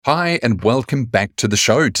Hi, and welcome back to the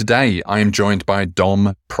show. Today, I am joined by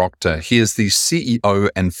Dom Procter. He is the CEO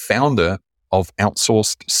and founder of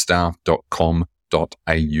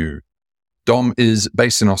outsourcedstaff.com.au. Dom is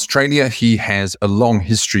based in Australia. He has a long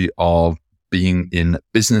history of being in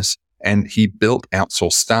business, and he built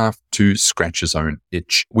Outsourced Staff to scratch his own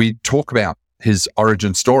itch. We talk about his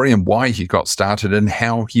origin story and why he got started and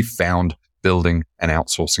how he found building an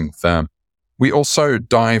outsourcing firm. We also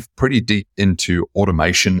dive pretty deep into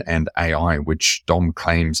automation and AI, which Dom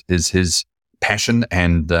claims is his passion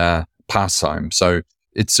and pastime. So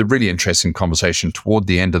it's a really interesting conversation. Toward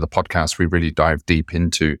the end of the podcast, we really dive deep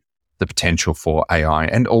into the potential for AI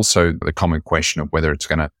and also the common question of whether it's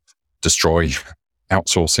going to destroy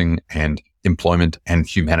outsourcing and employment and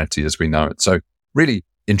humanity as we know it. So really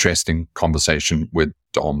interesting conversation with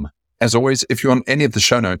Dom. As always, if you want any of the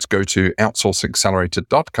show notes, go to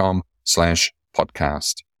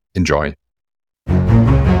outsourceaccelerator.com/podcast. Enjoy.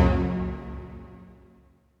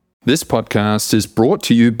 This podcast is brought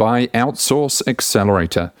to you by Outsource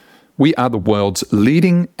Accelerator. We are the world's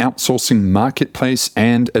leading outsourcing marketplace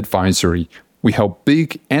and advisory. We help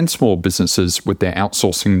big and small businesses with their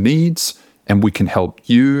outsourcing needs, and we can help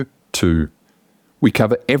you too. We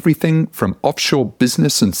cover everything from offshore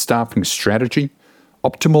business and staffing strategy,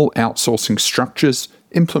 optimal outsourcing structures,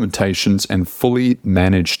 implementations, and fully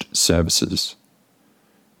managed services.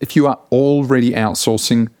 If you are already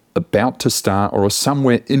outsourcing, about to start, or are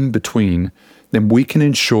somewhere in between, then we can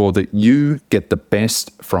ensure that you get the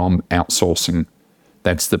best from outsourcing.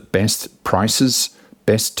 That's the best prices,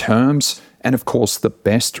 best terms, and of course, the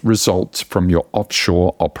best results from your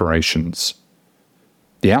offshore operations.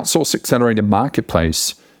 The Outsource Accelerator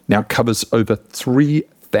Marketplace now covers over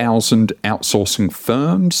 3,000 outsourcing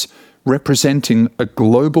firms, representing a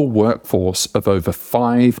global workforce of over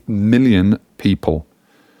 5 million people.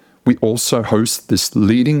 We also host this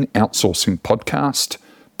leading outsourcing podcast,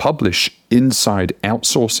 publish Inside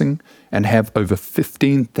Outsourcing, and have over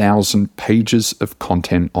 15,000 pages of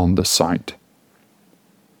content on the site.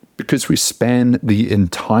 Because we span the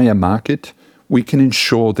entire market, we can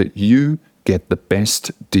ensure that you get the best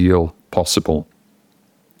deal possible.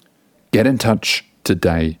 Get in touch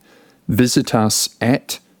today. Visit us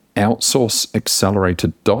at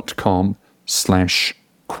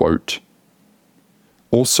outsourceaccelerator.com/quote.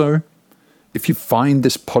 Also, if you find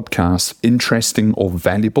this podcast interesting or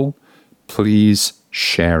valuable, please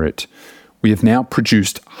share it. We have now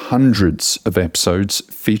produced hundreds of episodes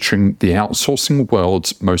featuring the outsourcing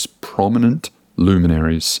world's most prominent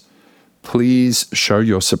luminaries. Please show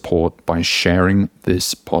your support by sharing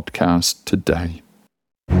this podcast today.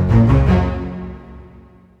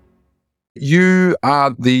 You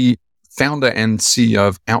are the founder and CEO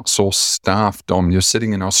of Outsourced Staff, Dom. You're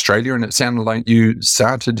sitting in Australia, and it sounded like you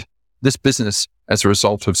started this business as a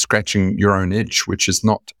result of scratching your own itch, which is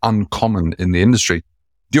not uncommon in the industry.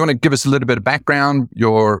 Do you want to give us a little bit of background,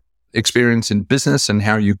 your experience in business, and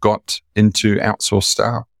how you got into Outsourced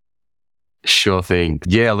Staff? Sure thing.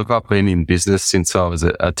 Yeah, look, I've been in business since I was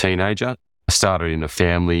a teenager. I started in a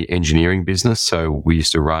family engineering business. So we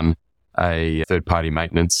used to run a third-party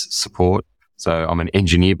maintenance support. So I'm an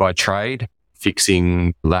engineer by trade,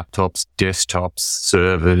 fixing laptops, desktops,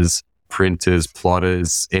 servers, printers,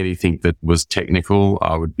 plotters, anything that was technical,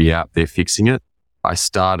 I would be out there fixing it. I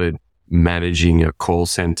started managing a call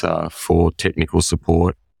center for technical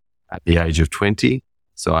support at the age of 20.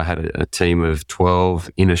 So I had a team of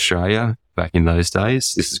 12 in Australia back in those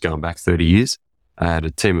days. This is going back 30 years. I had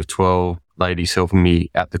a team of 12 ladies helping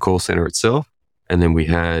me at the call center itself. And then we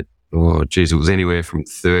had, it was anywhere from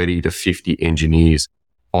 30 to 50 engineers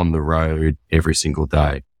on the road every single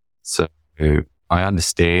day. So I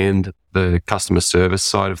understand the customer service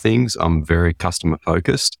side of things. I'm very customer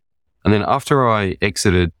focused. And then after I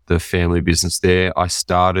exited the family business there, I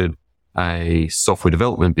started a software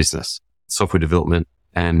development business, software development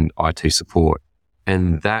and IT support.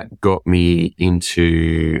 And that got me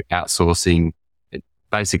into outsourcing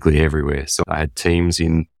basically everywhere. So I had teams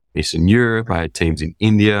in Eastern Europe, I had teams in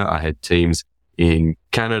India, I had teams in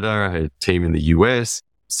Canada, I had a team in the US.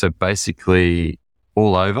 So basically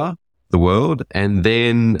all over the world. And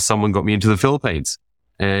then someone got me into the Philippines.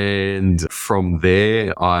 And from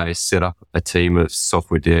there, I set up a team of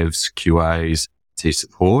software devs, QAs, IT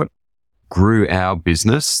support, grew our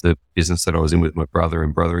business, the business that I was in with my brother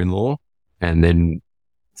and brother-in-law. And then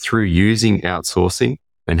through using outsourcing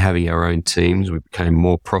and having our own teams, we became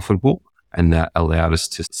more profitable, and that allowed us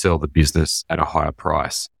to sell the business at a higher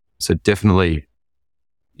price. So definitely,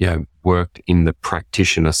 worked in the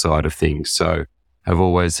practitioner side of things. So I've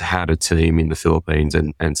always had a team in the Philippines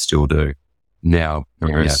and still do. Now,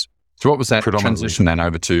 So what was that transition then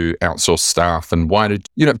over to outsourced staff, and why did,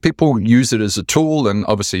 people use it as a tool, and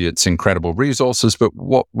obviously it's incredible resources, but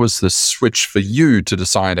what was the switch for you to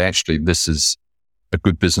decide, actually, this is a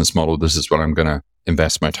good business model, this is what I'm going to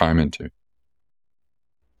invest my time into?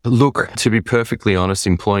 Look, to be perfectly honest,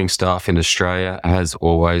 employing staff in Australia has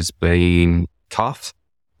always been tough.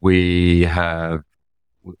 Our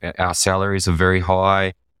salaries are very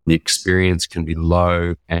high, the experience can be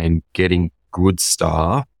low, and getting good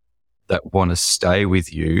staff that want to stay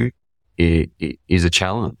with you is a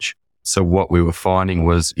challenge. So what we were finding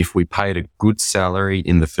was if we paid a good salary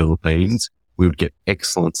in the Philippines, we would get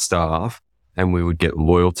excellent staff, and we would get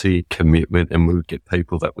loyalty, commitment, and we would get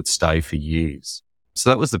people that would stay for years. So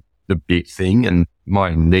that was the big thing. And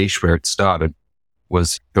my niche where it started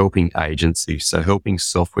was helping agencies. So helping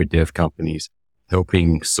software dev companies,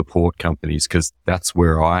 helping support companies, because that's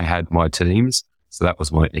where I had my teams. So that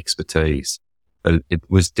was my expertise. But it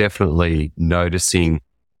was definitely noticing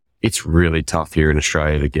it's really tough here in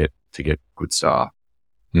Australia to get good staff.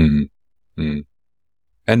 Mm-hmm.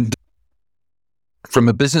 And from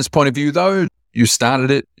a business point of view, though, you started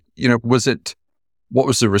it, what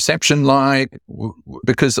was the reception like?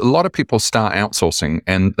 Because a lot of people start outsourcing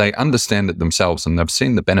and they understand it themselves and they've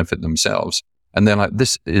seen the benefit themselves. And they're like,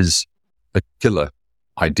 this is a killer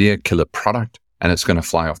idea, killer product, and it's going to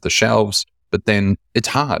fly off the shelves. But then it's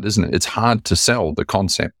hard, isn't it? It's hard to sell the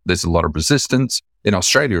concept. There's a lot of resistance in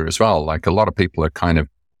Australia as well. Like, a lot of people are kind of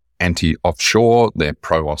anti-offshore, they're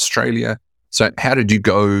pro-Australia. So how did you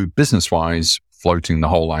go business-wise floating the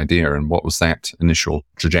whole idea, and what was that initial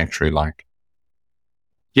trajectory like?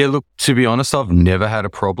 Yeah, look, to be honest, I've never had a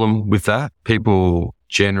problem with that. People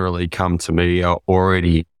generally come to me are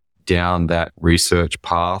already down that research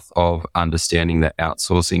path of understanding that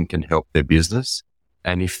outsourcing can help their business.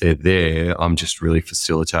 And if they're there, I'm just really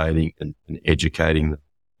facilitating and educating them.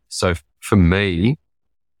 So for me,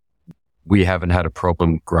 we haven't had a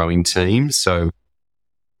problem growing teams. So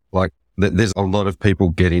there's a lot of people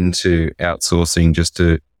get into outsourcing just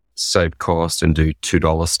to save cost and do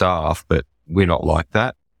 $2 staff, but we're not like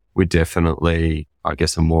that. We're definitely, I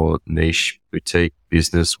guess, a more niche boutique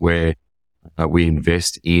business where we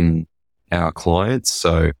invest in our clients.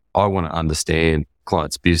 So I want to understand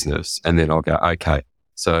client's business, and then I'll go, okay,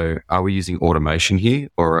 so are we using automation here,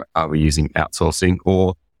 or are we using outsourcing,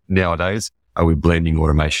 or nowadays, are we blending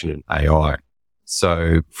automation and AI?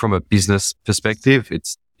 So from a business perspective,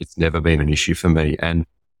 it's never been an issue for me. And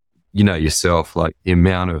yourself, like the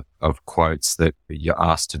amount of quotes that you're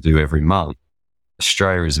asked to do every month,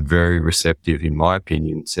 Australia is very receptive, in my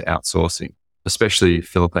opinion, to outsourcing, especially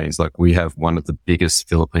Philippines. Like, we have one of the biggest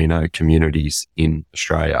Filipino communities in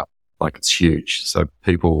Australia. Like, it's huge. So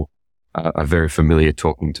people are very familiar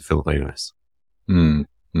talking to Filipinos.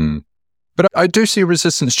 But I do see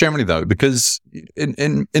resistance generally, though, because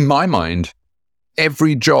in my mind,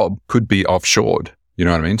 every job could be offshored. You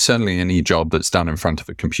know what I mean? Certainly any job that's done in front of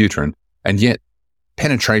a computer, and yet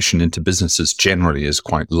penetration into businesses generally is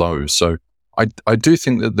quite low. So I do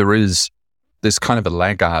think that there is this kind of a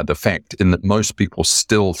laggard effect in that most people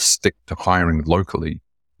still stick to hiring locally.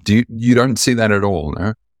 You don't see that at all,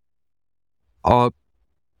 no?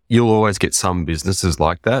 You'll always get some businesses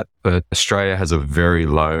like that, but Australia has a very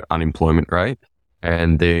low unemployment rate.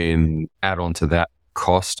 And then add on to that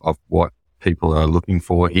cost of what people are looking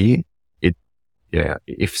for here.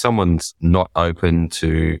 If someone's not open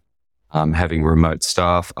to having remote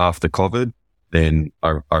staff after COVID, then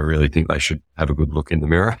I really think they should have a good look in the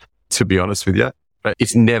mirror, to be honest with you. But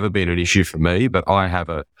it's never been an issue for me, but I have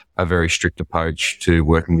a very strict approach to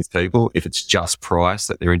working with people. If it's just price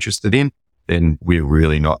that they're interested in, then we're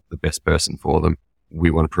really not the best person for them. We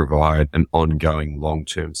want to provide an ongoing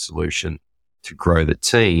long-term solution to grow the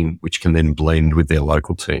team, which can then blend with their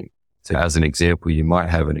local team. So as an example, you might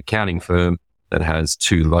have an accounting firm that has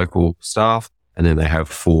 2 local staff, and then they have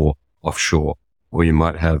 4 offshore. Or you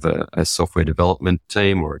might have a software development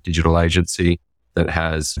team or a digital agency that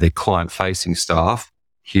has their client-facing staff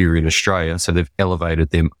here in Australia. So they've elevated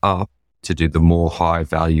them up to do the more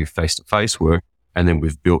high-value face-to-face work. And then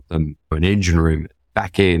we've built them an engine room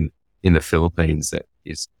back in the Philippines that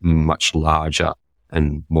is much larger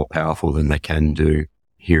and more powerful than they can do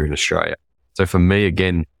here in Australia. So for me,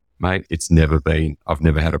 again, mate, I've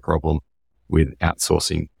never had a problem with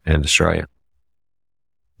outsourcing in Australia.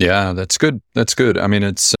 Yeah, that's good. That's good. I mean,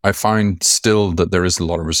 I find still that there is a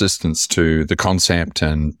lot of resistance to the concept,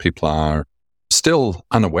 and people are still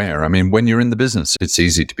unaware. I mean, when you're in the business, it's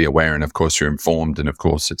easy to be aware, and of course you're informed, and of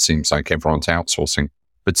course it seems like everyone's outsourcing,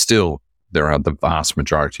 but still there are the vast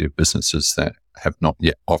majority of businesses that have not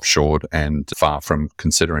yet offshored and far from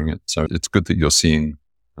considering it. So it's good that you're seeing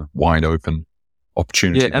wide open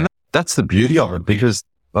opportunity. Yeah, and that's the beauty of it, because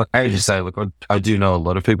like as you say, look, I do know a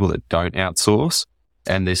lot of people that don't outsource,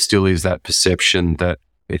 and there still is that perception that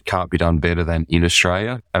it can't be done better than in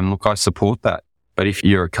Australia. And look, I support that. But if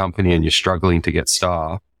you're a company and you're struggling to get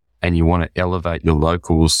staff and you want to elevate your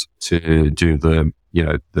locals to do the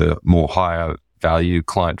more higher value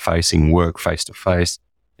client facing work face to face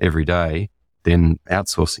every day, then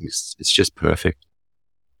outsourcing it's just perfect.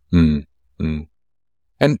 Mm.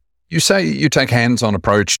 And you say you take hands-on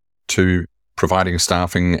approach to providing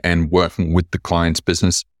staffing and working with the client's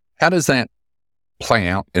business. How does that play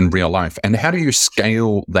out in real life? And how do you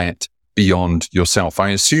scale that beyond yourself? I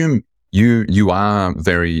assume you are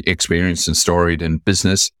very experienced and storied in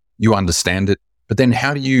business. You understand it. But then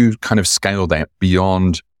how do you kind of scale that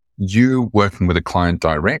beyond you working with a client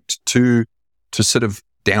direct to sort of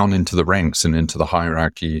down into the ranks and into the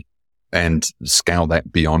hierarchy and scale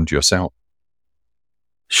that beyond yourself?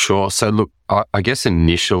 Sure. So look, I guess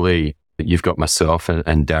initially you've got myself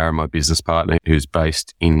and Darren, my business partner, who's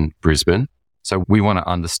based in Brisbane. So we want to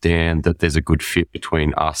understand that there's a good fit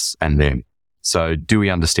between us and them. So do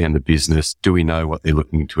we understand the business? Do we know what they're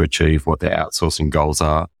looking to achieve, what their outsourcing goals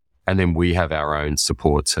are? And then we have our own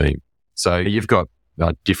support team. So you've got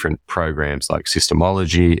different programs like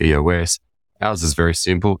Systemology, EOS. Ours is very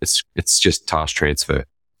simple. It's just task transfer.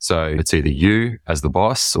 So it's either you as the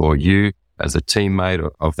boss or you as a teammate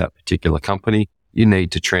of that particular company. You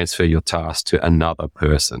need to transfer your task to another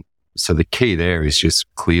person. So the key there is just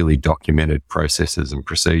clearly documented processes and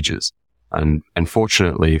procedures. And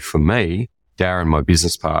fortunately for me, Darren, my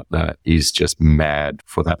business partner, is just mad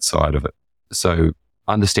for that side of it. So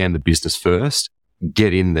understand the business first,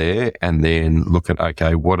 get in there, and then look at,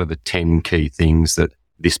 okay, what are the 10 key things that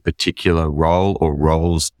this particular role or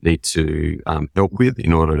roles need to help with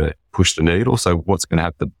in order to push the needle? So what's going to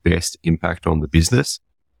have the best impact on the business?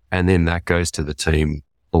 And then that goes to the team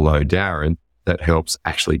below Darren that helps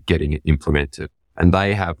actually getting it implemented. And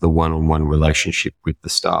they have the one-on-one relationship with the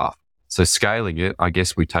staff. So scaling it, I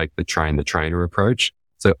guess we take the train the trainer approach.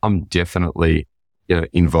 So I'm definitely,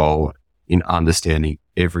 involved in understanding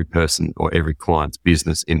every person or every client's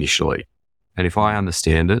business initially. And if I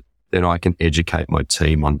understand it, then I can educate my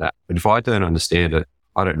team on that. But if I don't understand it,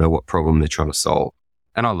 I don't know what problem they're trying to solve.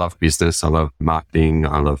 And I love business. I love marketing.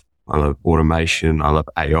 I love automation. I love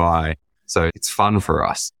AI. So it's fun for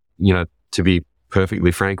us. To be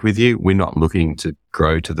perfectly frank with you, we're not looking to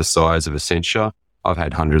grow to the size of Accenture. I've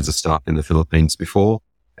had hundreds of staff in the Philippines before,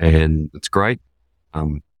 and it's great.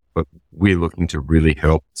 But we're looking to really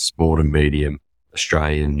help small to medium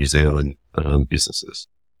Australian, New Zealand businesses.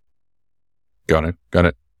 Got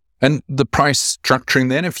it. And the price structuring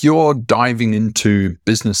then, if you're diving into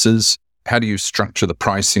businesses, how do you structure the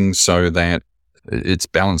pricing so that it's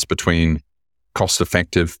balanced between cost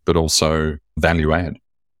effective, but also value add?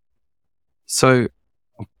 So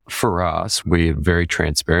for us, we're very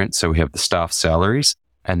transparent. So we have the staff salaries,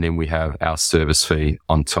 and then we have our service fee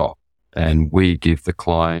on top. And we give the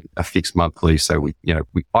client a fixed monthly. So I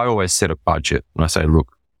always set a budget, and I say,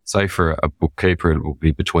 look, say for a bookkeeper, it will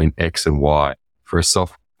be between X and Y. For a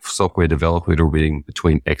software developer, it will be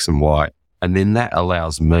between X and Y. And then that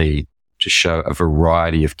allows me to show a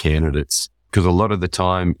variety of candidates, because a lot of the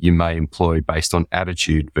time you may employ based on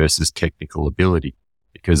attitude versus technical ability,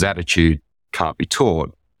 because attitude can't be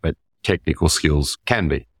taught, but technical skills can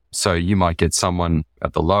be. So you might get someone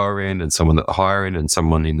at the lower end and someone at the higher end and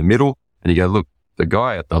someone in the middle. And you go, look, the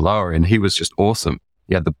guy at the lower end, he was just awesome.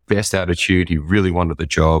 He had the best attitude. He really wanted the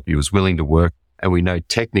job. He was willing to work. And we know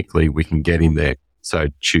technically we can get him there. So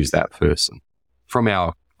choose that person. From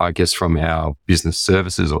our business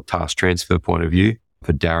services or task transfer point of view,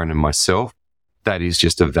 for Darren and myself, that is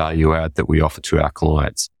just a value add that we offer to our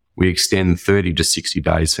clients. We extend 30 to 60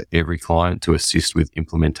 days for every client to assist with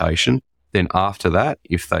implementation. Then after that,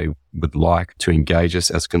 if they would like to engage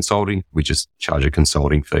us as consulting, we just charge a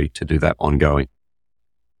consulting fee to do that ongoing.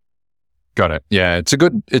 Got it. Yeah, it's a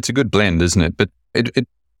good blend, isn't it? But it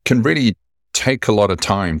can really take a lot of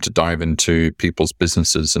time to dive into people's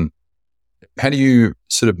businesses. And how do you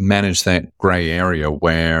sort of manage that gray area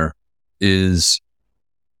where is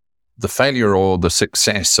the failure or the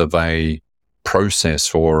success of a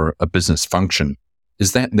process or a business function,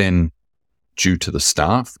 is that then due to the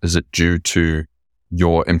staff? Is it due to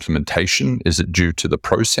your implementation? Is it due to the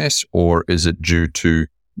process, or is it due to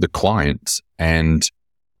the client and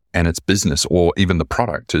its business, or even the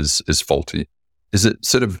product is faulty? Is it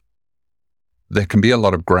sort of, there can be a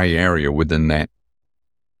lot of gray area within that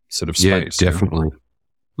sort of space? Yeah, definitely.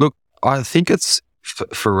 Look, I think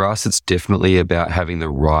for us, it's definitely about having the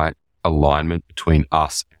right alignment between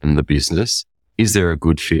us and the business. is there a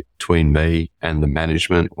good fit between me and the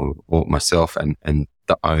management or myself and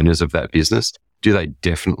the owners of that business? Do they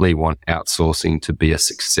definitely want outsourcing to be a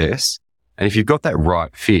success? And if you've got that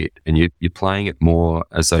right fit and you're playing it more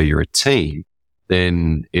as though you're a team,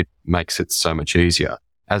 then it makes it so much easier.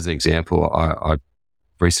 As an example, I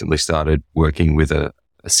recently started working with a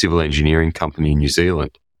civil engineering company in New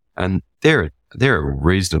Zealand, and they're a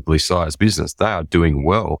reasonably sized business. They are doing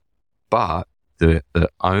well, but the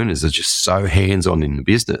owners are just so hands-on in the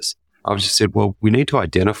business. I've just said, well, we need to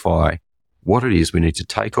identify what it is we need to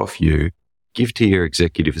take off you, give to your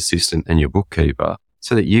executive assistant and your bookkeeper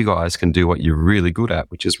so that you guys can do what you're really good at,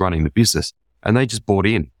 which is running the business. And they just bought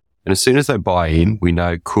in. And as soon as they buy in, we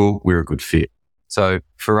know, cool, we're a good fit. So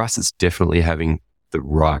for us, it's definitely having the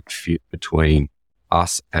right fit between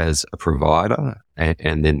us as a provider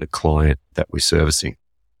and then the client that we're servicing.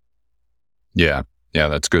 Yeah,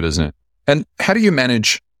 that's good, isn't it? And how do you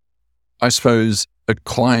manage, I suppose, a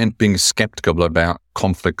client being skeptical about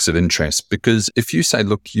conflicts of interest? Because if you say,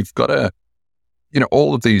 look, you've got to,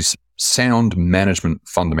 all of these sound management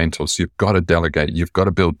fundamentals, you've got to delegate, you've got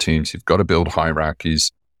to build teams, you've got to build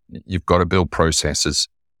hierarchies, you've got to build processes.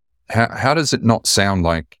 How does it not sound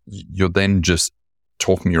like you're then just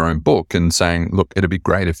talking your own book and saying, look, it'd be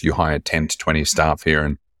great if you hired 10 to 20 staff here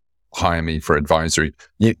and hire me for advisory?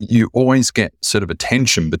 You always get sort of a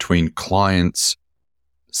tension between clients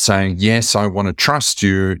saying, yes, I want to trust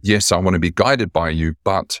you. Yes, I want to be guided by you,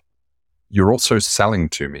 but you're also selling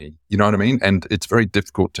to me. You know what I mean? And it's very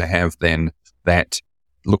difficult to have then that,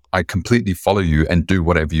 look, I completely follow you and do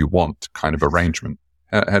whatever you want kind of arrangement.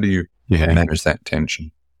 How do you manage that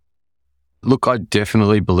tension? Look, I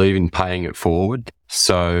definitely believe in paying it forward.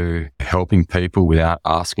 So helping people without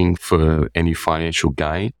asking for any financial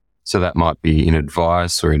gain. So that might be in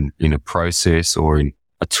advice or in a process or in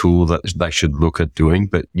a tool that they should look at doing.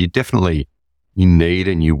 But you need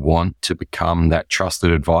and you want to become that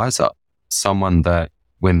trusted advisor. Someone that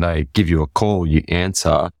when they give you a call, you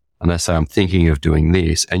answer and they say, I'm thinking of doing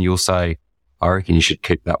this. And you'll say, I reckon you should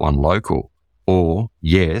keep that one local. Or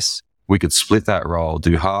yes, we could split that role,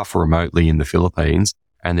 do half remotely in the Philippines,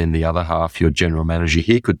 and then the other half your general manager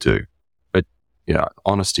here could do. But,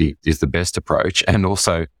 honesty is the best approach. And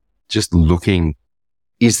also just looking,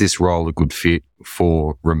 is this role a good fit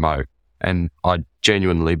for remote? And I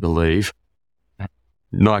genuinely believe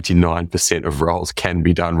 99% of roles can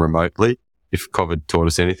be done remotely. If COVID taught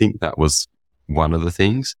us anything, that was one of the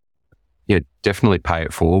things. Definitely pay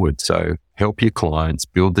it forward. So help your clients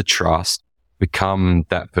build the trust, become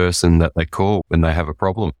that person that they call when they have a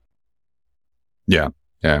problem. Yeah,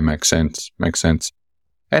 makes sense.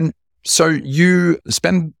 And so you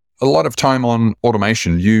spend a lot of time on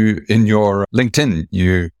automation. You, in your LinkedIn,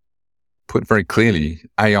 you put very clearly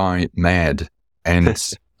AI mad and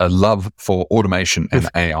a love for automation and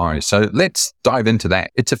AI. So let's dive into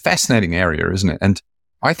that. It's a fascinating area, isn't it? And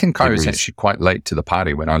I think I was actually quite late to the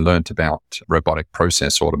party when I learned about robotic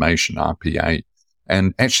process automation, RPA.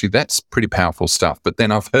 And actually, that's pretty powerful stuff. But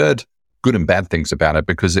then I've heard good and bad things about it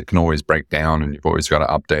because it can always break down and you've always got to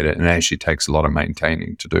update it. And it actually takes a lot of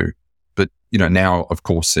maintaining to do. But, now, of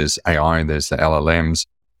course, there's AI, there's the LLMs,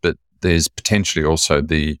 but there's potentially also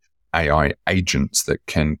the AI agents that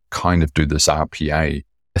can kind of do this RPA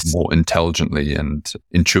more intelligently and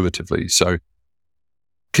intuitively. So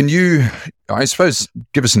can you, I suppose,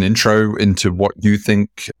 give us an intro into what you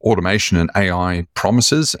think automation and AI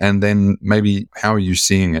promises, and then maybe how are you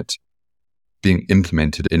seeing it being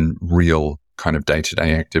implemented in real kind of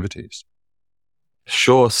day-to-day activities?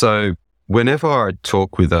 Sure. So whenever I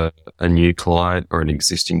talk with a new client or an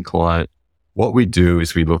existing client, what we do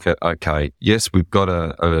is we look at, okay, yes, we've got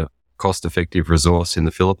a cost-effective resource in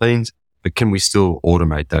the Philippines, but can we still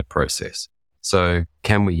automate that process? So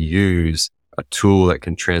can we use a tool that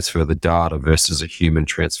can transfer the data versus a human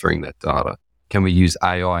transferring that data? Can we use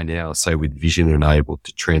AI now, say with vision enabled,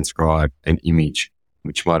 to transcribe an image,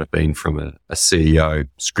 which might have been from a CEO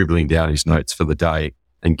scribbling down his notes for the day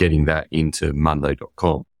and getting that into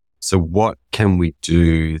Monday.com? So what can we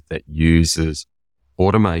do that uses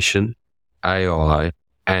automation, AI,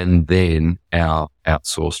 and then our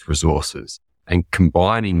outsourced resources? And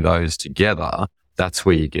combining those together, that's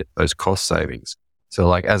where you get those cost savings. So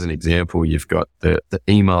like as an example, you've got the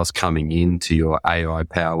emails coming into your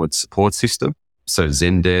AI-powered support system. So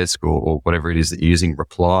Zendesk or whatever it is that you're using,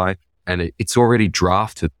 Reply, and it's already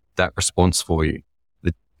drafted that response for you.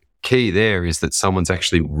 The key there is that someone's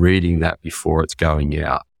actually reading that before it's going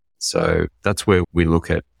out. So that's where we look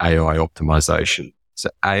at AI optimization. So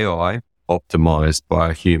AI optimized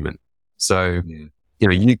by a human. So,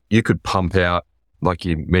 you could pump out, like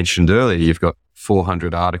you mentioned earlier, you've got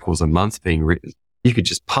 400 articles a month being written. You could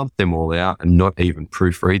just pump them all out and not even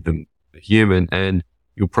proofread them a human, and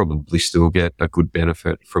you'll probably still get a good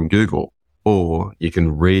benefit from Google. Or you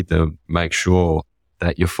can read them, make sure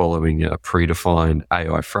that you're following a predefined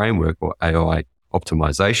AI framework or AI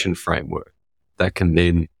optimization framework that can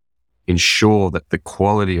then ensure that the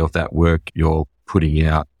quality of that work you're putting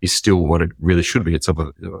out is still what it really should be. It's of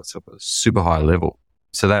a super high level.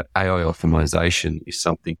 So that AI optimization is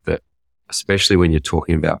something that, especially when you're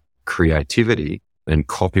talking about creativity and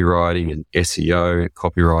copywriting and SEO,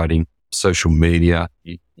 copywriting, social media,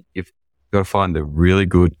 you've got to find the really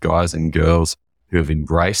good guys and girls who have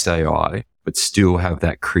embraced AI, but still have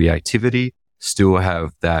that creativity, still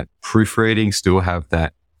have that proofreading, still have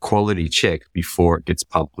that quality check before it gets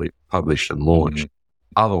published and launched.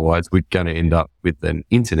 Otherwise, we're going to end up with an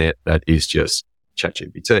internet that is just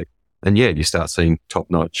ChatGPT. And yeah, you start seeing top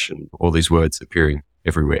notch and all these words appearing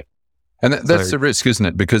everywhere. And that's the risk, isn't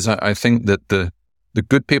it? Because I think that the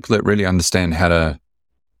good people that really understand how to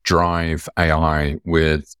drive AI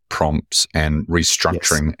with prompts and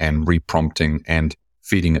restructuring and reprompting and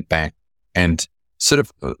feeding it back, and sort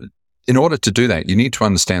of, in order to do that, you need to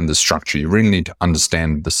understand the structure. You really need to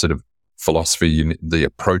understand the sort of philosophy, the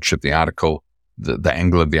approach of the article, the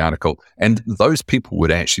angle of the article. And those people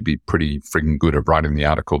would actually be pretty frigging good at writing the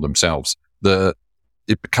article themselves.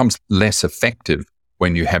 It becomes less effective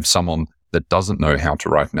when you have someone that doesn't know how to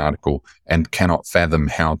write an article and cannot fathom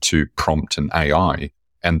how to prompt an AI.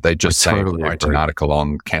 And they just write an article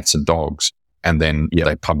on cats and dogs, and then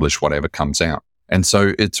they publish whatever comes out. And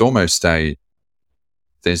so it's almost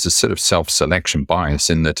there's a sort of self-selection bias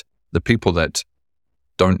in that the people that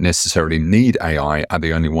don't necessarily need AI are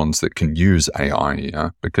the only ones that can use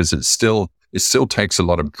AI, because it still takes a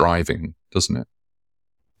lot of driving, doesn't it?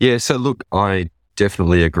 Yeah. So look, I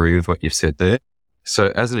definitely agree with what you've said there.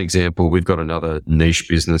 So as an example, we've got another niche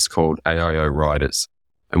business called AIO Writers.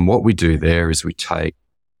 And what we do there is we take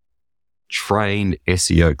trained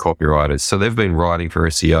SEO copywriters. So they've been writing for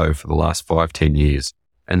SEO for the last 5-10 years.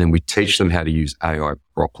 And then we teach them how to use AI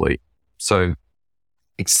properly. So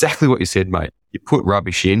exactly what you said, mate. You put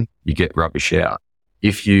rubbish in, you get rubbish out.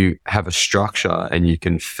 If you have a structure and you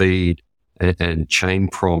can feed and chain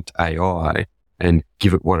prompt AI and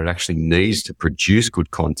give it what it actually needs to produce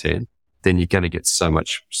good content, then you're going to get so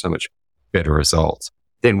much better results.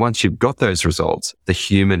 Then once you've got those results, the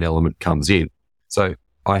human element comes in. So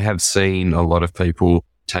I have seen a lot of people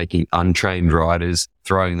taking untrained writers,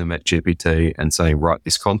 throwing them at GPT and saying, write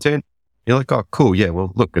this content. You're like, oh, cool. Yeah,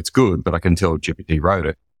 well, look, it's good, but I can tell GPT wrote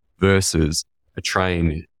it, versus a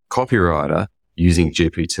trained copywriter using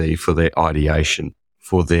GPT for their ideation,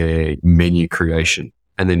 for their menu creation,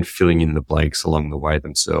 and then filling in the blanks along the way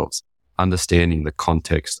themselves, understanding the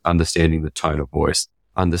context, understanding the tone of voice,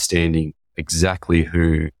 understanding exactly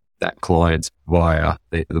who that client's buyer,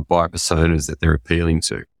 the buyer personas that they're appealing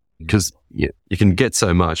to. Because you can get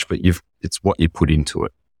so much, but it's what you put into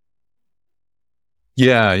it.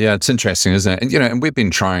 Yeah, it's interesting, isn't it? And, and we've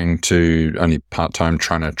been trying to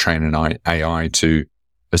train an AI to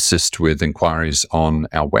assist with inquiries on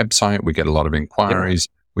our website. We get a lot of inquiries.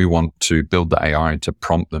 Yeah. We want to build the AI to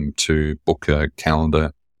prompt them to book a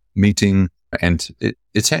calendar meeting. And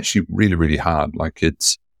it's actually really, really hard. Like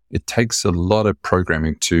it takes a lot of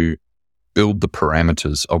programming to build the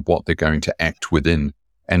parameters of what they're going to act within.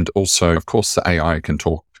 And also, of course, the AI can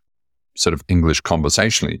talk sort of English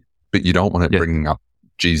conversationally, but you don't want it bringing up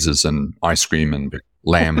Jesus and ice cream and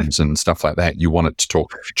lambs and stuff like that. You want it to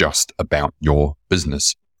talk just about your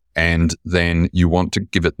business. And then you want to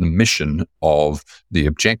give it the mission of the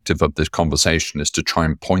objective of this conversation is to try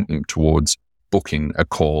and point them towards booking a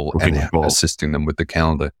call and assisting them with the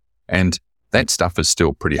calendar. And that stuff is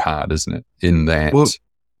still pretty hard, isn't it? In that,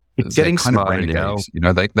 it's getting smarter now.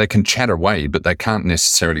 They can chat away, but they can't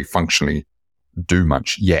necessarily functionally do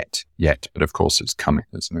much yet. But of course, it's coming,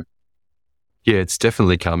 isn't it? Yeah, it's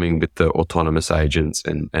definitely coming with the autonomous agents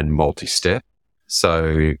and multi-step.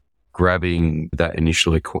 So grabbing that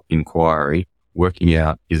initial inquiry, working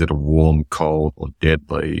out, is it a warm, cold, or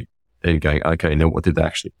deadly? Then going, okay, now what did they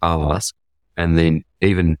actually ask? And then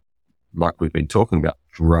even like we've been talking about,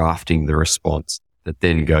 drafting the response that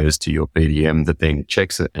then goes to your BDM that then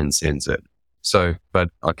checks it and sends it. So, but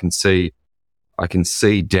I can see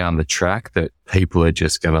down the track that people are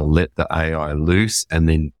just going to let the AI loose, and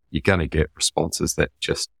then you're going to get responses that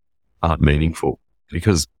just aren't meaningful,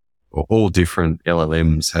 because all different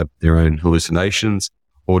LLMs have their own hallucinations.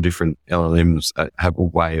 All different LLMs have a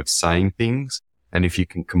way of saying things. And if you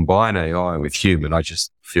can combine AI with human, I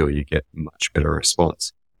just feel you get a much better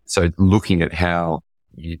response. So looking at how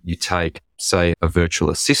you take, say, a virtual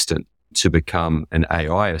assistant to become an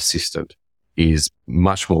AI assistant is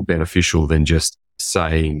much more beneficial than just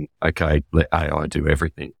saying, okay, let AI do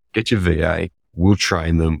everything. Get your VA, we'll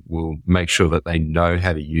train them, we'll make sure that they know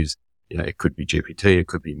how to use, it could be GPT, it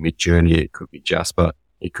could be Midjourney, it could be Jasper,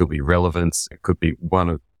 it could be Relevance, it could be one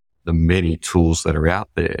of the many tools that are out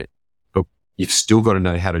there. But you've still got to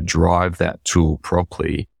know how to drive that tool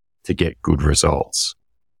properly to get good results.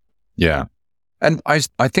 Yeah. And I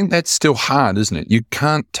think that's still hard, isn't it? You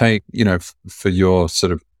can't take, for your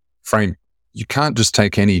sort of frame, you can't just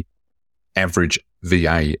take any average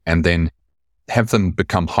VA and then have them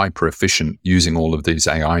become hyper efficient using all of these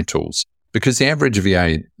AI tools, because the average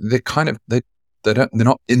VA, they're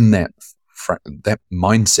not in that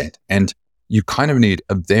mindset, and you kind of need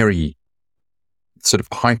a very sort of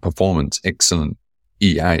high performance, excellent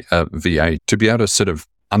VA to be able to sort of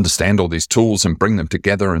understand all these tools and bring them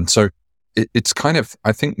together. And so it's kind of,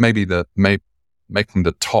 I think maybe making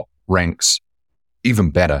the top ranks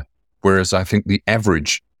even better, whereas I think the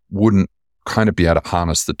average wouldn't kind of be able to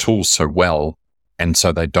harness the tools so well, and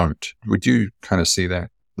so they don't. Would you kind of see that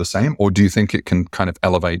the same, or do you think it can kind of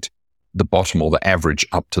elevate the bottom or the average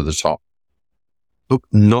up to the top? Look,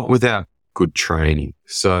 not without good training.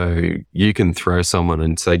 So you can throw someone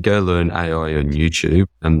and say, go learn AI on YouTube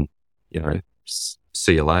and,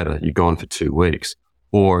 see you later. You're gone for 2 weeks.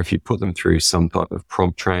 Or if you put them through some type of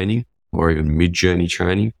prompt training or even Midjourney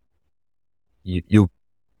training, they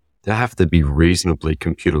have to be reasonably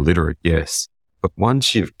computer literate, yes. But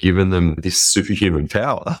once you've given them this superhuman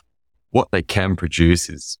power, what they can produce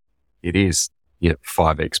is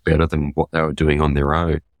 5x better than what they were doing on their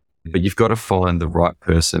own. But you've got to find the right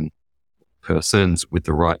persons with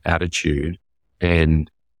the right attitude and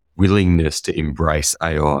willingness to embrace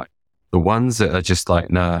AI. The ones that are just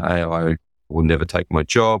like, nah, AI will never take my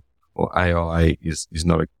job, or AI is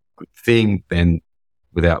not a good thing, then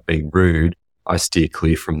without being rude, I steer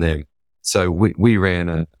clear from them. So we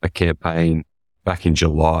ran a campaign back in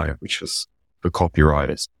July, which was for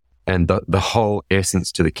copywriters. And the whole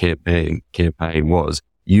essence to the campaign was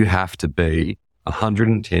you have to be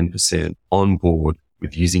 110% on board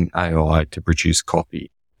with using AI to produce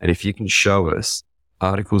copy. And if you can show us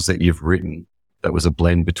articles that you've written that was a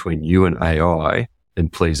blend between you and AI, then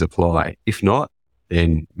please apply. If not,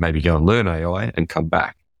 then maybe go and learn AI and come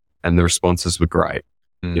back. And the responses were great,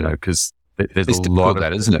 because there's it's a lot of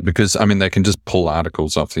that, isn't it? Because, they can just pull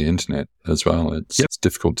articles off the internet as well. It's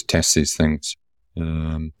difficult to test these things.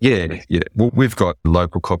 Yeah. Well, we've got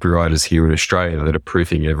local copywriters here in Australia that are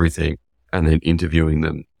proofing everything and then interviewing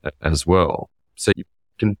them as well. So you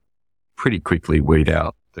can pretty quickly weed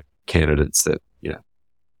out the candidates that,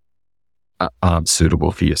 aren't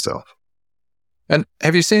suitable for yourself. And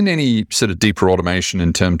have you seen any sort of deeper automation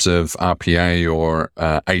in terms of RPA or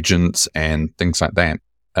agents and things like that?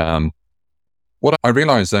 What I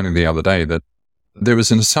realized only the other day that there was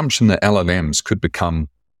an assumption that LLMs could become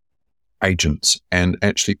agents and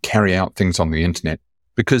actually carry out things on the internet,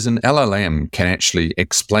 because an LLM can actually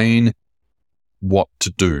explain what to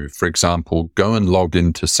do. For example, go and log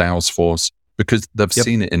into Salesforce, because they've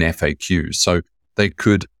seen it in FAQs. So they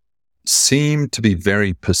could seem to be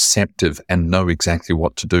very perceptive and know exactly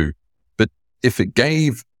what to do. But if it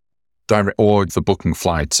gave or for booking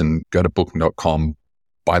flights, and go to booking.com,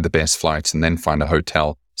 buy the best flights, and then find a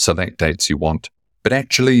hotel, select dates you want. But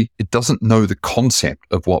actually, it doesn't know the concept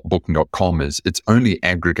of what booking.com is. It's only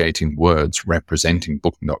aggregating words representing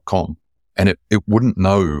booking.com. And it wouldn't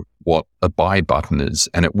know what a buy button is,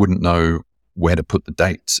 and it wouldn't know where to put the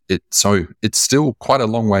dates. So it's still quite a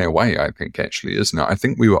long way away, I think, actually, isn't it? I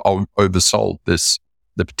think we were oversold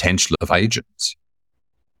the potential of agents.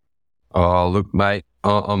 Oh, look, mate,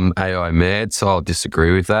 I'm AI mad, so I'll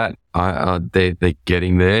disagree with that. They're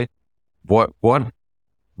getting there.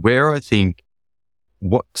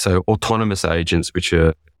 So autonomous agents, which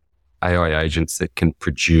are AI agents that can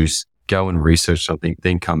go and research something,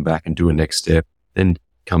 then come back and do a next step, then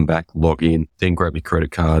come back, log in, then grab your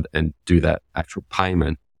credit card and do that actual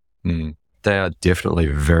payment. They are definitely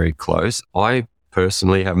very close. I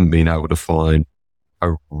personally haven't been able to find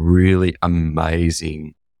a really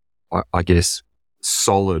amazing, I guess,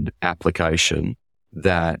 solid application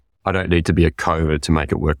that I don't need to be a coder to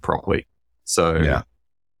make it work properly. So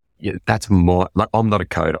that's I'm not a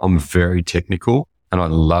coder. I'm very technical and I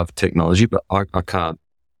love technology, but I can't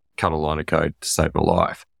cut a line of code to save my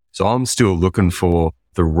life. So I'm still looking for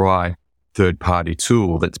the right third-party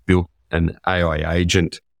tool that's built an AI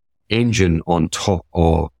agent engine on top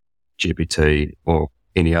of GPT or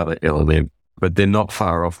any other LLM. But they're not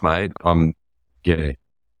far off, mate.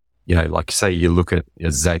 Like say you look at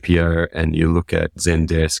Zapier and you look at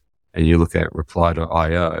Zendesk and you look at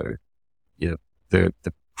Reply.io,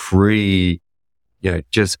 the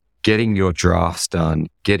just getting your drafts done,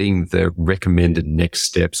 getting the recommended next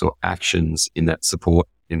steps or actions in that support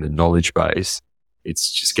in the knowledge base,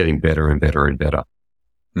 it's just getting better and better and better.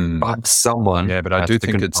 But but I do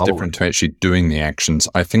think it's different to actually doing the actions.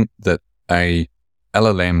 I think that a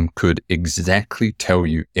LLM could exactly tell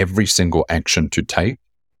you every single action to take,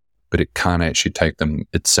 but it can't actually take them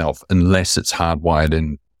itself unless it's hard-wired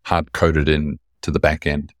in, hard-coded in to the back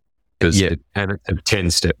end. And it's a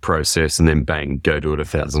 10-step process and then bang, go do it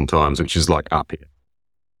 1,000 times, which is like up here.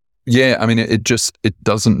 Yeah, I mean, it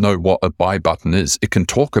doesn't know what a buy button is. It can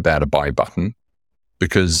talk about a buy button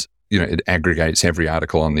because, it aggregates every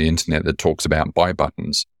article on the internet that talks about buy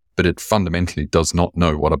buttons, but it fundamentally does not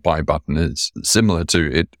know what a buy button is. Similar to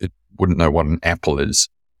it wouldn't know what an apple is.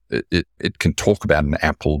 It can talk about an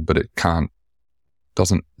apple, but it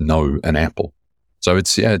doesn't know an apple. So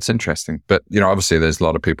it's interesting. But, obviously there's a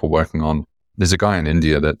lot of people working on, there's a guy in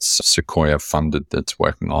India that's Sequoia funded that's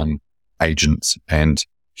working on agents, and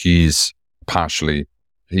he's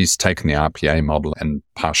taken the RPA model and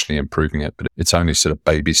partially improving it, but it's only sort of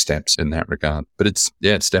baby steps in that regard. But it's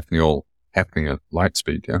definitely all happening at light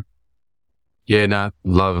speed. Yeah. Yeah,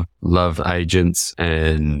 no, love agents.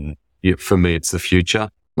 And for me, it's the future.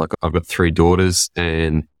 Like I've got 3 daughters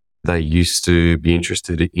and they used to be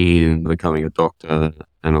interested in becoming a doctor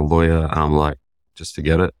and a lawyer. I'm like, just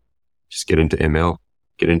forget it. Just get into ML,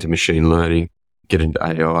 get into machine learning, get into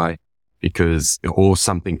AI, or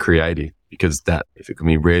something creative, because that, if it can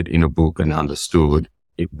be read in a book and understood,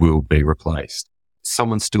 it will be replaced.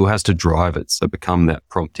 Someone still has to drive it. So become that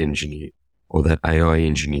prompt engineer or that AI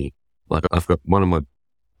engineer. Like I've got one of my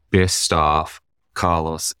best staff,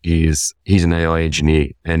 Carlos, he's an AI engineer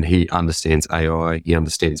and he understands AI, he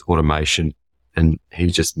understands automation, and he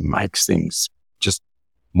just makes things just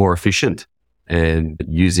more efficient, and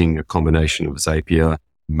using a combination of Zapier,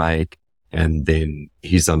 Make, and then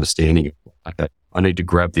his understanding of, okay, I need to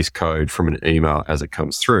grab this code from an email as it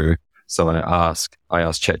comes through. So I asked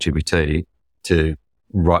ChatGPT to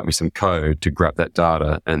write me some code to grab that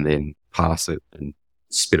data and then pass it and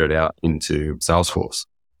spit it out into Salesforce.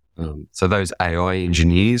 So those AI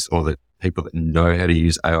engineers, or the people that know how to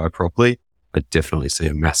use AI properly, I definitely see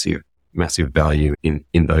a massive, massive value in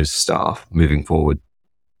those staff moving forward.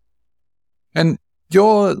 And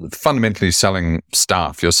you're fundamentally selling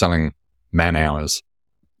staff. You're selling man hours.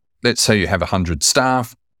 Let's say you have 100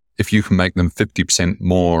 staff. If you can make them 50%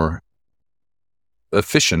 more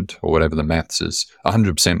efficient, or whatever the maths is,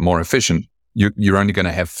 100% more efficient, you're only going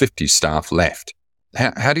to have 50 staff left.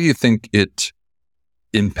 How do you think it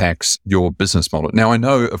impacts your business model? Now, I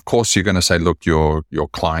know, of course, you're going to say, look, you're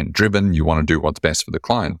client driven. You want to do what's best for the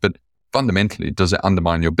client. But fundamentally, does it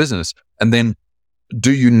undermine your business? And then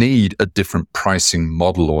do you need a different pricing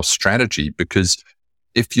model or strategy? Because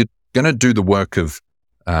if you're going to do the work of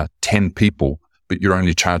 10 people, but you're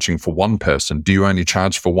only charging for one person, do you only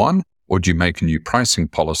charge for one? Or do you make a new pricing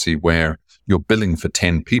policy where you're billing for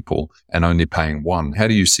 10 people and only paying one? How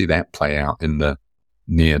do you see that play out in the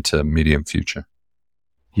near to medium future?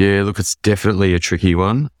 Yeah, look, it's definitely a tricky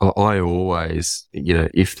one. I always,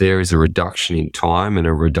 if there is a reduction in time and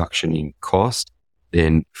a reduction in cost,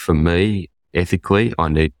 then for me, ethically,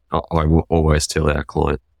 I will always tell our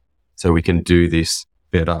client, so we can do this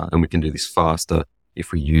better and we can do this faster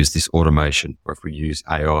if we use this automation or if we use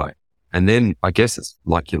AI. And then I guess it's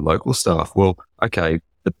like your local staff. Well, okay,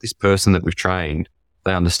 but this person that we've trained,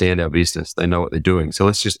 they understand our business. They know what they're doing. So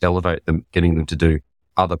let's just elevate them, getting them to do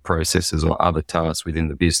other processes or other tasks within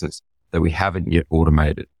the business that we haven't yet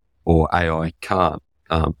automated, or AI can't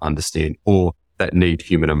understand, or that need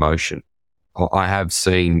human emotion. I have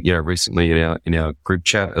seen, recently in our group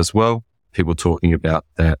chat as well, people talking about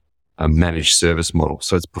that managed service model.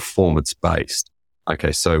 So it's performance based.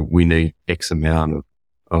 Okay, so we need X amount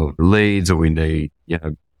of leads, or we need,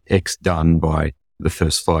 X done by the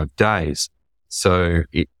first 5 days. So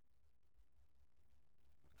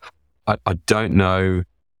I don't know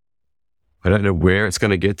where it's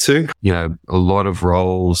going to get to. A lot of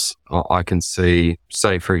roles I can see,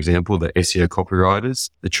 say, for example, the SEO copywriters,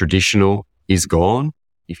 the traditional is gone.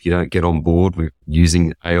 If you don't get on board with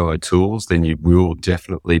using AI tools, then you will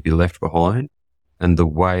definitely be left behind. And the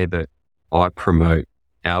way that I promote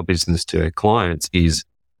our business to our clients is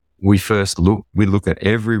we look at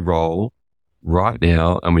every role right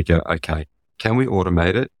now and we go, okay, can we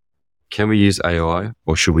automate it? Can we use AI,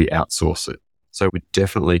 or should we outsource it? So we're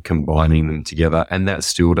definitely combining them together, and that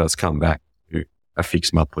still does come back to a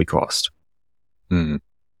fixed monthly cost.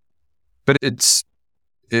 But it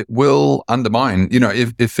will undermine,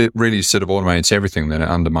 if it really sort of automates everything, then it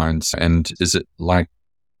undermines. And is it like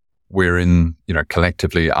we're in,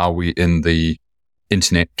 collectively, are we in the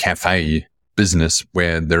internet cafe business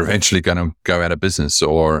where they're eventually going to go out of business,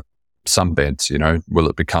 or some beds, will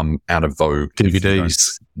it become out of vogue?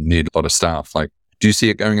 DVDs. Need a lot of staff. Like, do you see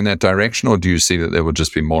it going in that direction, or do you see that there will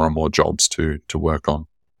just be more and more jobs to work on?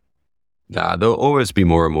 Nah, there'll always be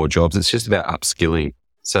more and more jobs. It's just about upskilling.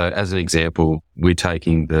 So as an example, we're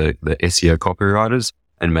taking the SEO copywriters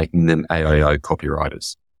and making them AIO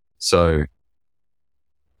copywriters. So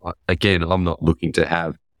again, I'm not looking to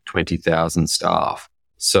have 20,000 staff.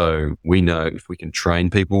 So we know if we can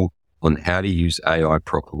train people on how to use AI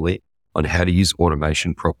properly, on how to use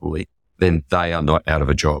automation properly, then they are not out of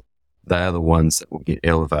a job. They are the ones that will get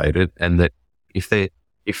elevated. And that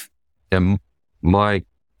if my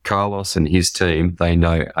Carlos and his team, they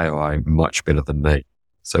know AI much better than me.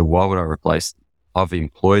 So why would I replace them? I've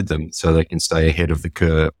employed them so they can stay ahead of the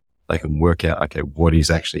curve. They can work out, okay, what is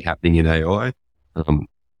actually happening in AI.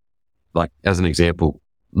 Like as an example,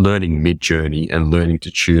 learning Mid-Journey and learning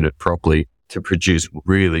to tune it properly to produce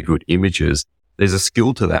really good images. There's a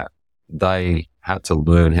skill to that. They had to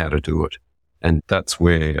learn how to do it. And that's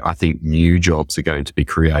where I think new jobs are going to be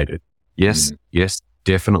created. Yes,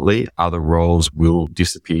 definitely other roles will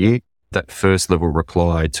disappear. That first level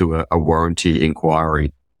reply to a warranty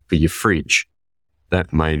inquiry for your fridge,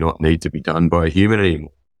 that may not need to be done by a human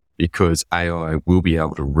anymore, because AI will be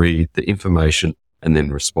able to read the information and then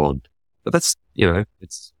respond. But that's,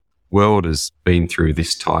 world has been through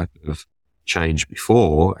this type of change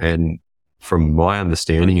before. And from my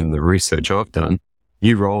understanding and the research I've done,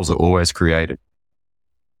 new roles are always created.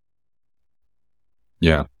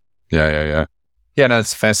 Yeah. Yeah, no,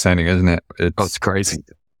 it's fascinating, isn't it? It's crazy.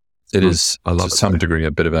 It is, to some degree,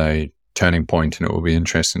 a bit of a turning point, and it will be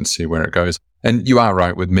interesting to see where it goes. And you are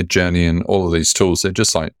right with Mid-Journey and all of these tools. They're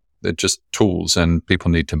just tools, and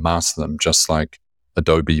people need to master them, just like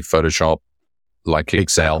Adobe, Photoshop, like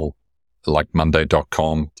Excel, like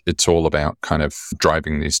Monday.com. It's all about kind of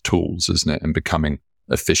driving these tools, isn't it? And becoming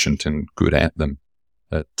efficient and good at them.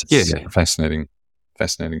 It's fascinating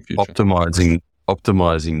future.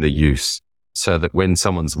 Optimizing the use, so that when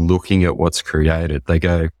someone's looking at what's created, they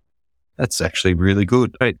go, that's actually really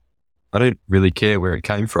good. I don't really care where it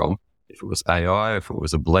came from. If it was AI, if it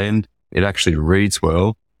was a blend, it actually reads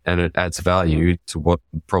well and it adds value to what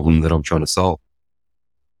problem that I'm trying to solve.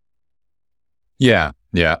 Yeah.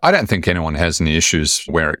 I don't think anyone has any issues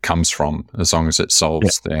where it comes from, as long as it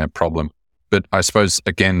solves their problem. But I suppose,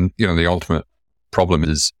 again, the ultimate problem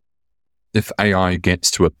is if AI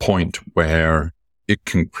gets to a point where it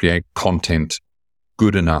can create content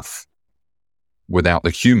good enough without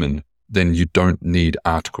the human, then you don't need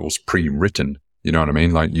articles pre-written. You know what I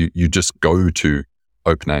mean? Like you just go to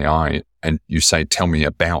OpenAI and you say, tell me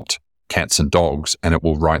about cats and dogs, and it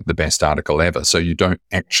will write the best article ever. So you don't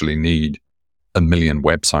actually need a million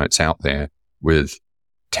websites out there with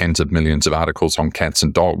tens of millions of articles on cats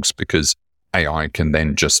and dogs, because AI can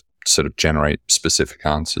then just sort of generate specific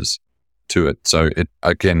answers to it. So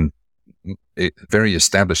very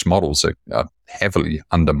established models are heavily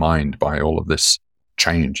undermined by all of this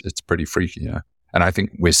change. It's pretty freaky, And I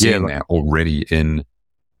think we're seeing that already in,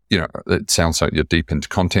 it sounds like you're deep into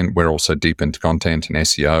content. We're also deep into content and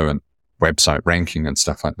SEO and website ranking and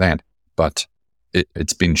stuff like that. But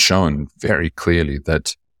it's been shown very clearly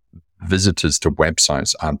that visitors to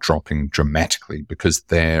websites are dropping dramatically because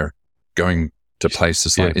they're going to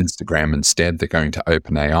places like Instagram instead. They're going to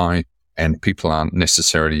OpenAI, and people aren't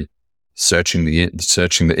necessarily searching the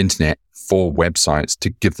internet for websites to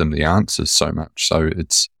give them the answers so much. So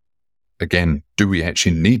it's, again, do we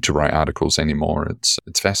actually need to write articles anymore?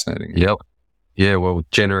 It's fascinating. Yep. Yeah, well,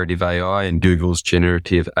 generative AI and Google's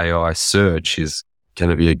generative AI search is going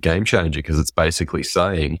to be a game changer, because it's basically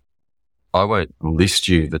saying, I won't list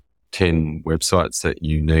you the 10 websites that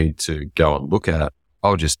you need to go and look at.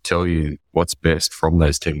 I'll just tell you what's best from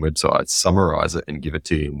those 10 websites, summarize it, and give it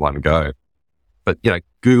to you in one go. But,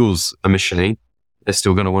 Google's a machine. They're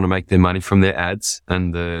still going to want to make their money from their ads,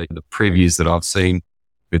 and the previews that I've seen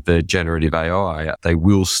with the generative AI, they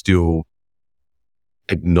will still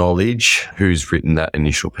acknowledge who's written that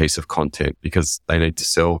initial piece of content, because they need to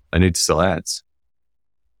sell ads.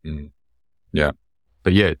 Yeah.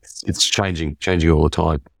 But it's changing all the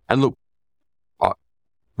time. And look,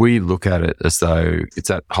 we look at it as though it's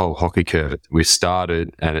that whole hockey curve. We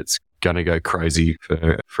started and it's going to go crazy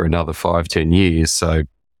for another 5-10 years. So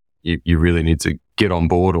you really need to get on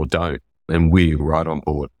board or don't. And we're right on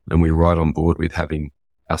board. And we're right on board with having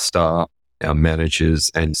our staff, our managers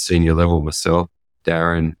and senior level, myself,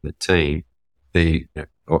 Darren, the team, the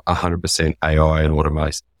 100% AI and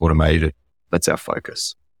automated. That's our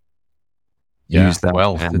focus. use that.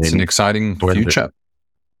 Well, it's an exciting future.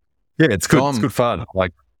 Yeah, it's good. It's good fun.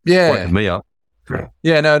 Like, waking me up.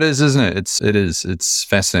 Yeah, no, it is, isn't it? It's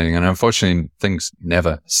fascinating. And unfortunately, things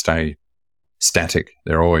never stay static.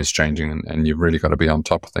 They're always changing, and you've really got to be on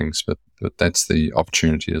top of things. But that's the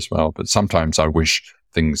opportunity as well. But sometimes I wish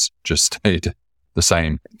things just stayed the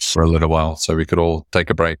same for a little while so we could all take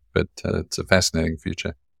a break. But it's a fascinating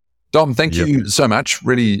future. Dom, thank you so much.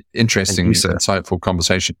 Really interesting, insightful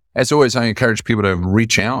conversation. As always, I encourage people to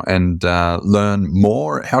reach out and learn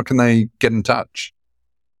more. How can they get in touch?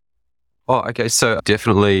 Oh, okay. So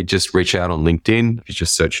definitely just reach out on LinkedIn. If you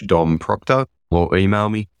just search Dom Procter, or email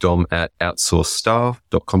me,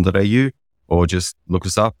 dom@outsourcedstaff.com.au, or just look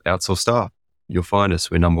us up, Outsourced Staff. You'll find us.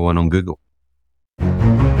 We're number 1 on Google.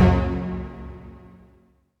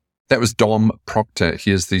 That was Dom Procter.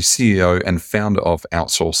 He is the CEO and founder of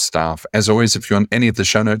Outsourced Staff. As always, if you want any of the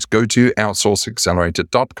show notes, go to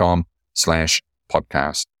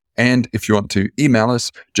outsourceaccelerator.com/podcast. And if you want to email us,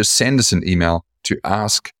 just send us an email to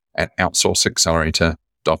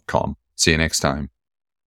ask@outsourceaccelerator.com. See you next time.